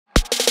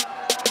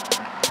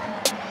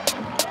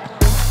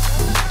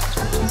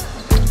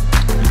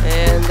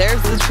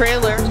there's the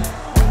trailer.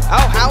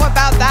 Oh, how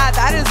about that?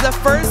 That is the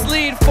first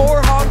lead for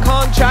Hong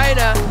Kong,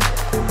 China.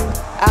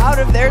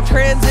 Out of their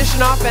transition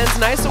offense.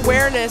 Nice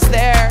awareness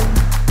there.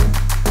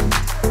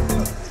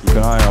 Keep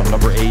an eye on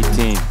number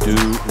 18, Du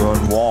Run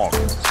Wong.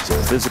 He's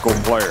a physical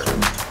player.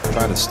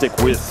 Trying to stick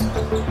with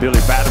Billy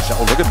Batterson.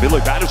 Oh, look at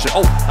Billy Batterson.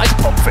 Oh, nice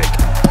pump fake.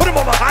 Put him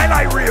on the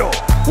highlight reel.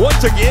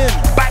 Once again,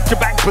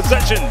 back-to-back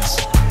possessions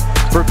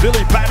for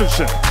Billy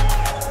Batterson.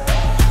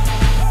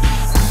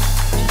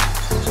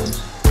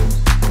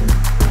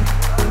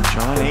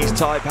 Chinese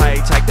Taipei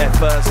take their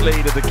first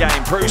lead of the game.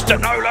 Brewster,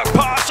 no-look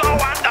pass. Oh,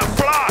 and the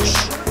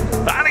flush.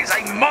 That is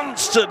a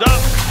monster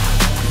dunk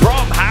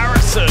from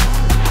Harrison.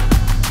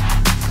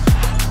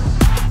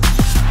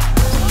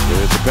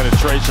 There's a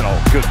penetration. Oh,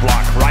 good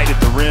block right at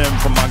the rim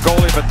from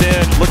Mongolia. But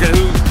then look at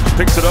who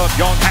picks it up.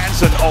 Young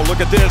Hansen. Oh, look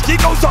at this. He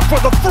goes up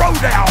for the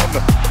throwdown.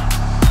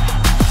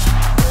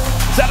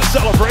 Is that a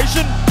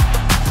celebration?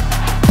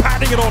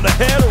 Patting it on the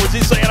head, or was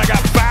he saying I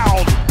got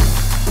fouled?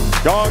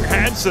 Young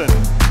Hansen.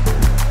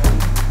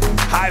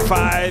 High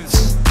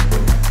fives.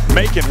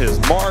 Making his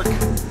mark.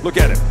 Look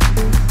at him.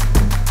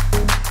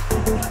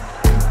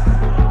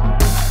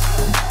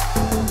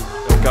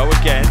 Go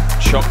again.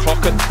 Shot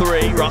clock at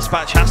 3.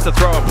 Rusbach has to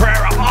throw a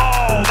prayer up.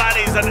 Oh, that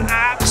is an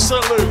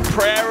absolute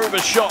prayer of a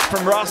shot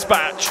from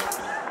Rusbach.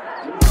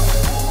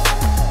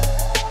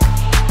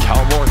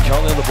 Cal Moore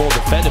currently on the ball,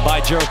 defended by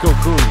Jericho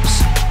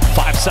Cruz.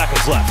 5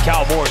 seconds left.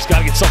 Cal Moore's got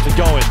to get something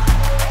going.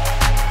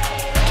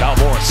 Cal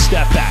Moore,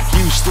 step back,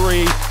 use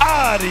 3.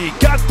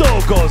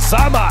 Arigato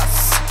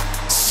gozaimasu.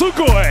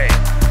 Sugoi.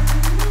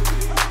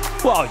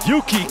 Wow,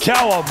 Yuki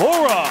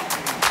Kawamura.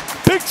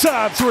 Big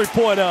time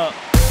 3-pointer.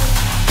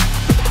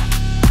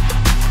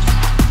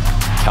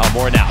 Cal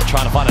Moore now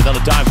trying to find another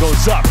dime,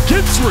 goes up,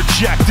 gets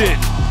rejected.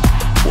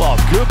 Well,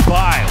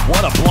 goodbye,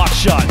 what a block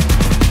shot.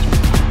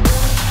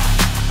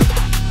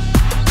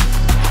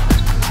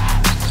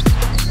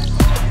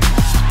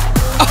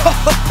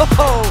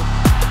 Oh,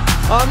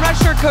 I'm not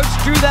sure Coach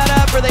drew that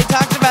up or they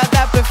talked about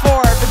that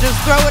before, but just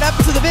throw it up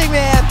to the big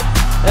man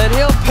and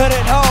he'll put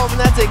it home.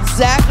 And that's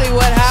exactly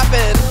what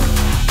happened.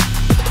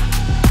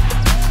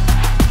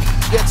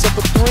 Gets up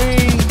a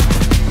 3.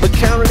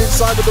 McCarron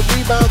inside with the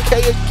rebound.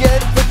 K again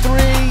for 3.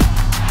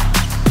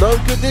 No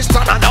good this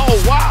time. And oh,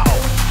 wow.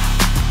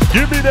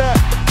 Give me that.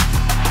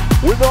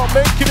 We're not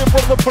making it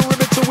from the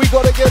perimeter. We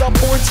got to get our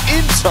points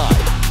inside.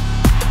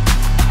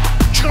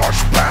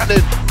 Josh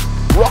Bannon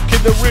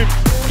rocking the rim.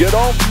 Get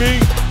off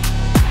me.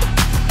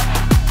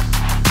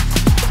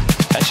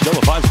 As you know,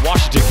 the Vibes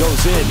Washington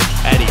goes in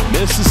and he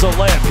misses a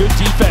layup. Good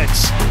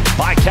defense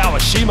by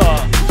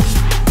Kawashima.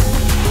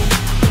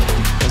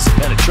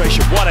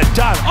 Penetration, what a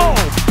dime. Oh,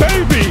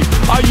 baby,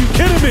 are you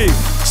kidding me?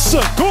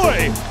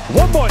 Sugoi,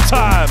 one more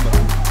time.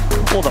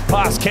 Well, the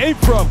pass came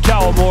from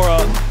Kawamura.